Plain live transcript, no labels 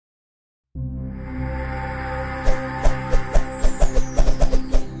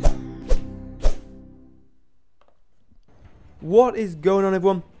What is going on,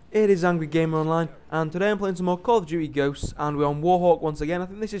 everyone? It is Angry Gamer Online, and today I'm playing some more Call of Duty Ghosts, and we're on Warhawk once again. I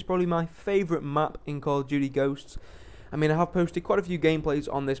think this is probably my favourite map in Call of Duty Ghosts. I mean, I have posted quite a few gameplays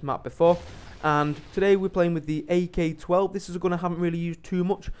on this map before, and today we're playing with the AK-12. This is a gun I haven't really used too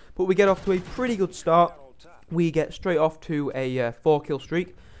much, but we get off to a pretty good start. We get straight off to a 4-kill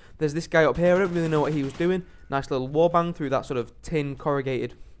streak. There's this guy up here, I don't really know what he was doing. Nice little warbang through that sort of tin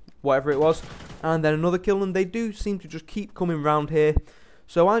corrugated whatever it was, and then another kill, and they do seem to just keep coming round here,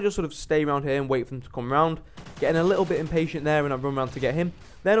 so I just sort of stay around here and wait for them to come round, getting a little bit impatient there, and I run around to get him.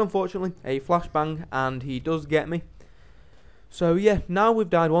 Then unfortunately a flashbang and he does get me. So yeah, now we've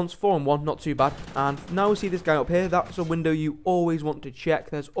died once, 4-on-1, not too bad, and now we see this guy up here. That's a window you always want to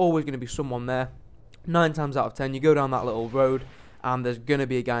check. There's always going to be someone there. 9 times out of 10 you go down that little road and there's going to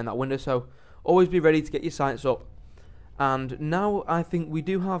be a guy in that window, so always be ready to get your sights up. And now I think we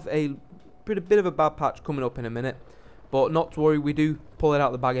do have a bit of a bad patch coming up in a minute, but not to worry, we do pull it out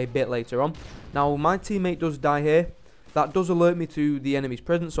of the bag a bit later on. Now my teammate does die here. That does alert me to the enemy's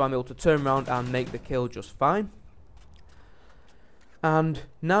presence, so I'm able to turn around and make the kill just fine. And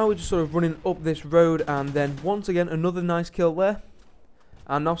now we're just sort of running up this road, and then once again another nice kill there.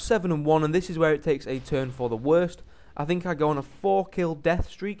 And now 7-1, and this is where it takes a turn for the worst. I think I go on a 4-kill death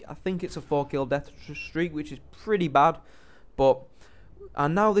streak. I think it's a 4-kill death streak, which is pretty bad.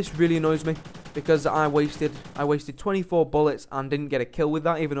 And now this really annoys me because I wasted 24 bullets and didn't get a kill with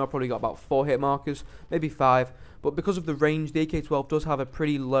that, even though I probably got about 4 hit markers, maybe 5. But because of the range, the AK-12 does have a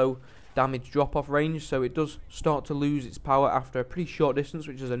pretty low damage drop-off range, so it does start to lose its power after a pretty short distance,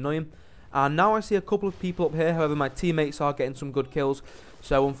 which is annoying. And now I see a couple of people up here. However, my teammates are getting some good kills,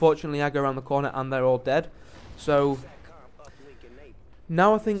 so unfortunately I go around the corner and they're all dead. So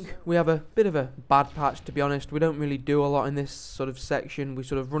now I think we have a bit of a bad patch, to be honest. We don't really do a lot in this sort of section. We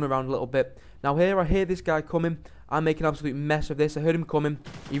sort of run around a little bit. Now here I hear this guy coming. I make an absolute mess of this. I heard him coming.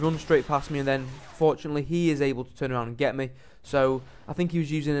 He runs straight past me, and then fortunately he is able to turn around and get me. So I think he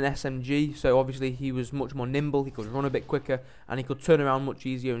was using an SMG, so obviously he was much more nimble. He could run a bit quicker and he could turn around much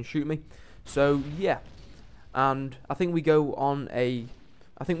easier and shoot me. So yeah, and I think we go on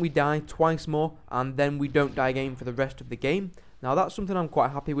I think we die twice more, and then we don't die again for the rest of the game. Now that's something I'm quite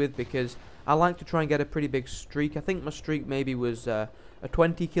happy with because I like to try and get a pretty big streak. I think my streak maybe was a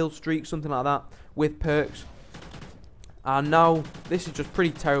 20 kill streak, something like that, with perks. And now this is just pretty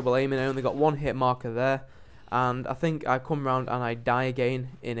terrible aiming. I only got 1 hit marker there, and I think I come around and I die again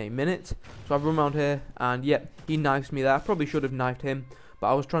in a minute. So I run around here, and yeah, he knifes me there. I probably should have knifed him, but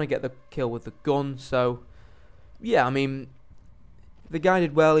I was trying to get the kill with the gun. So yeah, I mean, the guy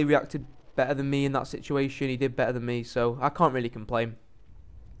did well. He reacted better than me in that situation. He did better than me, so I can't really complain.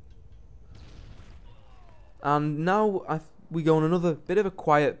 And now we go on another bit of a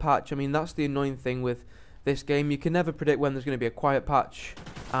quiet patch. I mean, that's the annoying thing with this game. You can never predict when there's going to be a quiet patch.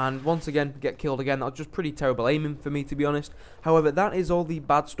 And once again, get killed again. That was just pretty terrible aiming for me, to be honest. However, that is all the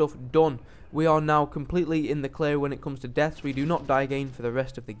bad stuff done. We are now completely in the clear when it comes to deaths. We do not die again for the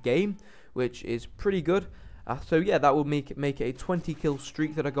rest of the game, which is pretty good. So yeah, that will make it a 20 kill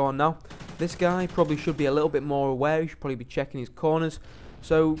streak that I go on now. This guy probably should be a little bit more aware. He should probably be checking his corners.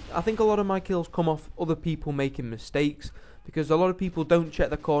 So I think a lot of my kills come off other people making mistakes, because a lot of people don't check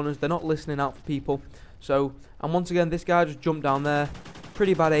their corners. They're not listening out for people. So, and once again, this guy just jumped down there.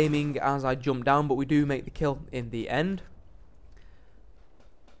 Pretty bad aiming as I jumped down, but we do make the kill in the end.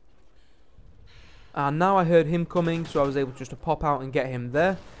 And now I heard him coming, so I was able just to pop out and get him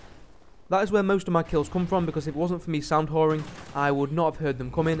there. That is where most of my kills come from, because if it wasn't for me sound whoring, I would not have heard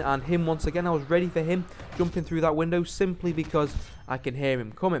them coming. And him, once again, I was ready for him jumping through that window simply because I can hear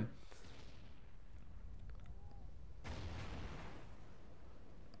him coming.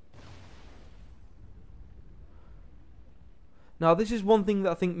 Now this is one thing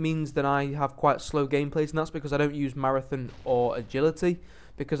that I think means that I have quite slow gameplays, and that's because I don't use marathon or agility,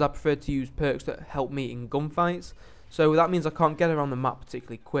 because I prefer to use perks that help me in gunfights. So that means I can't get around the map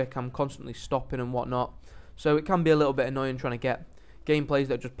particularly quick. I'm constantly stopping and whatnot. So it can be a little bit annoying trying to get gameplays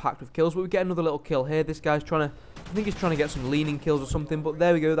that are just packed with kills. But we get another little kill here. This guy's trying to, I think he's trying to get some leaning kills or something. But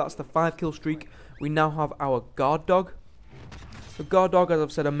there we go. That's the 5-kill streak. We now have our guard dog. The guard dog, as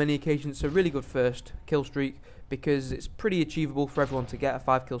I've said on many occasions, is a really good first kill streak, because it's pretty achievable for everyone to get a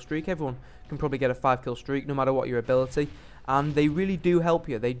 5-kill streak. Everyone can probably get a 5-kill streak, no matter what your ability. And they really do help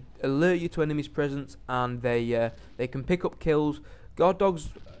you. They alert you to enemies' presence, and they can pick up kills. Guard dogs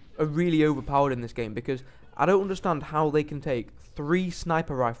are really overpowered in this game, because I don't understand how they can take 3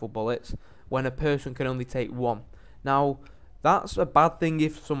 sniper rifle bullets when a person can only take 1. Now, that's a bad thing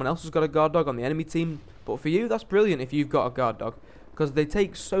if someone else has got a guard dog on the enemy team, but for you, that's brilliant if you've got a guard dog, because they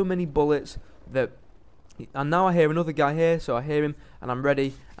take so many bullets that And now I hear another guy here, so I hear him and I'm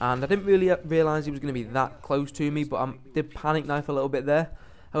ready. And I didn't really realise he was going to be that close to me, but I did panic knife a little bit there.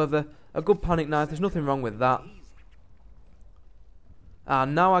 However, a good panic knife, there's nothing wrong with that.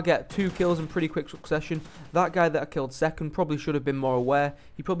 And now I get 2 kills in pretty quick succession. That guy that I killed second probably should have been more aware.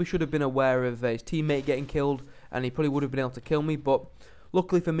 He probably should have been aware of his teammate getting killed, and he probably would have been able to kill me. But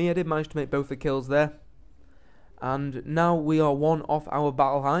luckily for me, I did manage to make both the kills there. And now we are 1 off our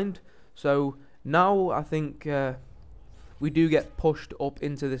battle hind. So now I think we do get pushed up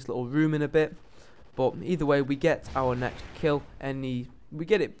into this little room in a bit. But either way, we get our next kill. We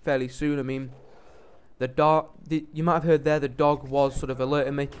get it fairly soon. I mean, you might have heard there, the dog was sort of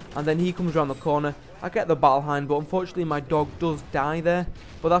alerting me, and then he comes around the corner. I get the battle hind, but unfortunately my dog does die there,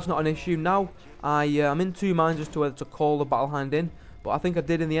 but that's not an issue. Now I'm in 2 minds as to whether to call the battle hind in, but I think I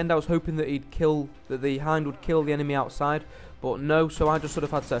did in the end. I was hoping that the hind would kill the enemy outside, but no, so I just sort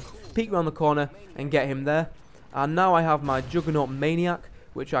of had to peek around the corner and get him there. And now I have my Juggernaut Maniac,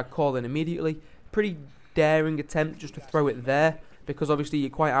 which I call in immediately. Pretty daring attempt just to throw it there, because obviously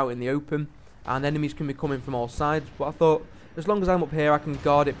you're quite out in the open and enemies can be coming from all sides. But I thought, as long as I'm up here, I can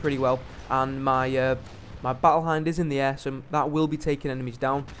guard it pretty well. And my battle hind is in the air, so that will be taking enemies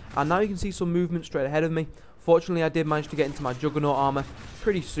down. And now you can see some movement straight ahead of me. Fortunately, I did manage to get into my Juggernaut armor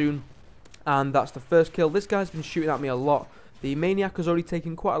pretty soon, and that's the first kill. This guy's been shooting at me a lot. The Maniac has already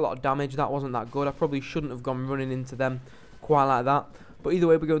taken quite a lot of damage. That wasn't that good. I probably shouldn't have gone running into them quite like that. But either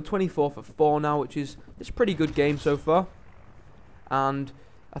way, we're going 24 for 4 now, which is a pretty good game so far. And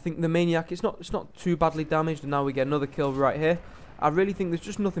I think the Maniac, it's not too badly damaged, and now we get another kill right here. I really think there's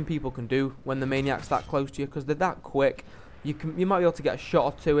just nothing people can do when the Maniac's that close to you, because they're that quick. You might be able to get a shot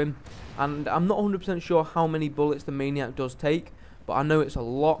or 2 in, and I'm not 100% sure how many bullets the Maniac does take, but I know it's a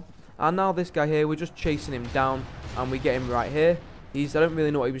lot. And now this guy here, we're just chasing him down, and we get him right here. I don't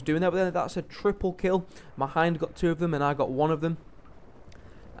really know what he was doing there, but then that's a triple kill. My hind got 2 of them, and I got 1 of them.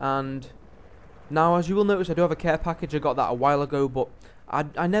 And now, as you will notice, I do have a care package. I got that a while ago, but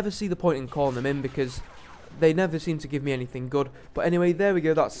I never see the point in calling them in, because they never seem to give me anything good. But anyway, there we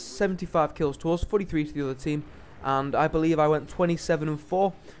go. That's 75 kills to us, 43 to the other team. And I believe I went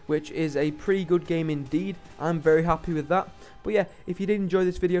 27-4, which is a pretty good game indeed. I'm very happy with that. But yeah, if you did enjoy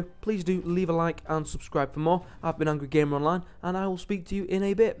this video, please do leave a like and subscribe for more. I've been Angry Gamer Online, and I will speak to you in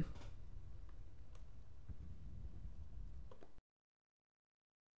a bit.